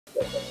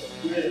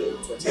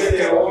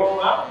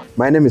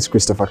My name is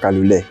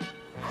Kalule,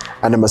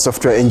 and I'm a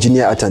software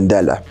engineer at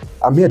Andela.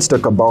 I'm here to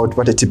talk about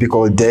what a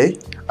typical day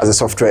as a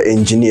software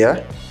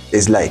engineer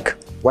is like.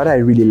 What I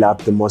really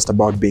love the most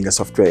about being a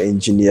software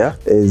engineer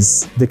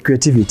is the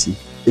creativity.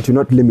 It will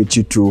not limit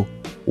you to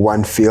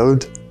one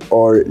field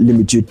or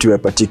limit you to a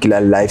particular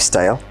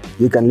lifestyle.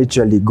 You can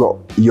literally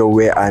go your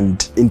way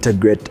and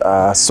integrate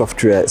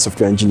software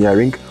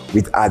engineering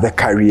with other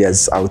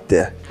careers out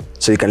there.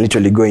 So you can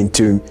literally go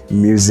into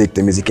music,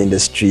 the music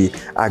industry,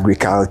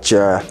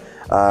 agriculture,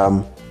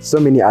 so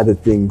many other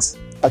things.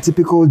 A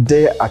typical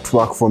day at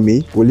work for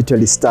me will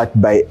literally start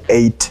by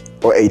 8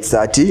 or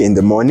 8:30 in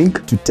the morning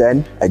to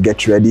 10. I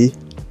get ready,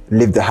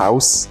 leave the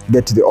house,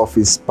 get to the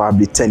office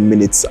probably 10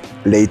 minutes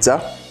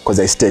later because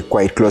I stay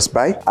quite close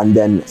by, and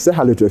then say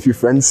hello to a few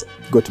friends,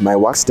 go to my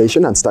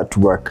workstation and start to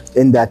work.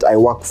 In that, I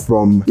work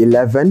from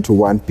 11 to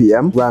 1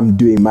 p.m. where I'm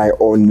doing my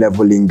own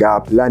leveling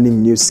up,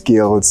 learning new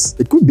skills.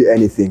 It could be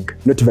anything,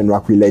 not even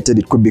work related,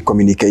 it could be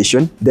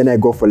communication. Then I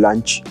go for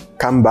lunch,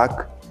 come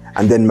back,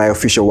 and then my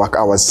official work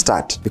hours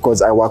start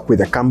because I work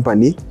with a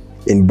company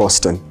in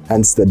Boston,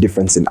 hence the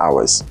difference in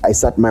hours. I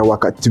start my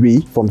work at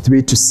 3. From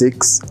 3 to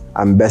 6,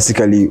 I'm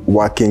basically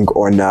working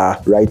on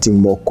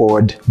writing more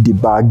code,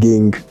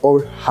 debugging,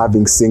 or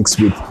having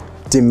syncs with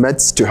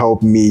teammates to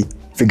help me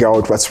figure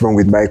out what's wrong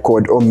with my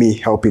code, or me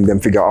helping them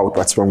figure out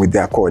what's wrong with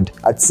their code.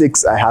 At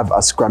 6, I have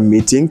a Scrum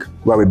meeting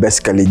where we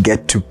basically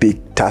get to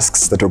pick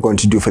tasks that we're going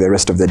to do for the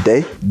rest of the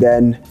day.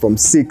 Then from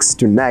 6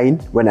 to 9,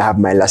 when I have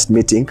my last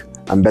meeting,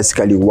 I'm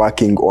basically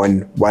working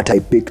on what I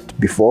picked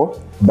before.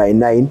 By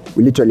 9,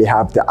 we literally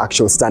have the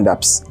actual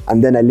stand-ups.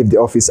 And then I leave the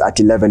office at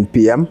 11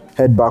 p.m.,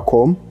 head back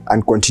home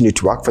and continue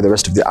to work for the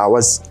rest of the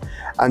hours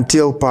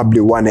until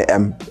probably 1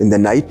 a.m. in the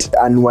night.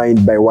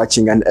 Unwind by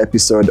watching an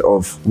episode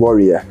of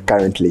Warrior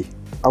currently.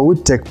 I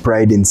would take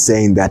pride in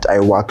saying that I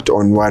worked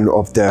on one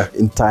of the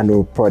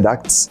internal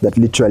products that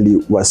literally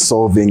was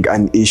solving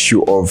an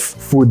issue of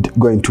food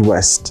going to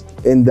waste.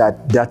 In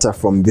that, data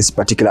from this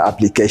particular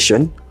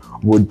application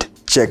would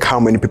check how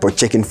many people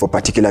check in for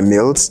particular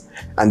meals,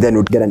 and then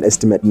would get an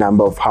estimate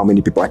number of how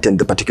many people attend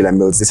the particular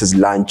meals. This is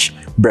lunch,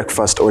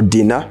 breakfast, or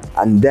dinner.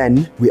 And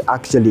then we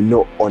actually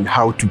know on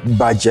how to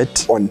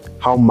budget on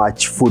how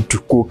much food to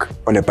cook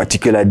on a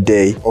particular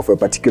day or for a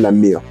particular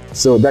meal.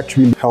 So that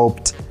really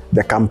helped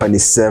the company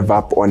save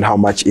up on how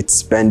much it's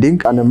spending,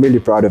 and I'm really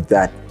proud of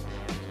that.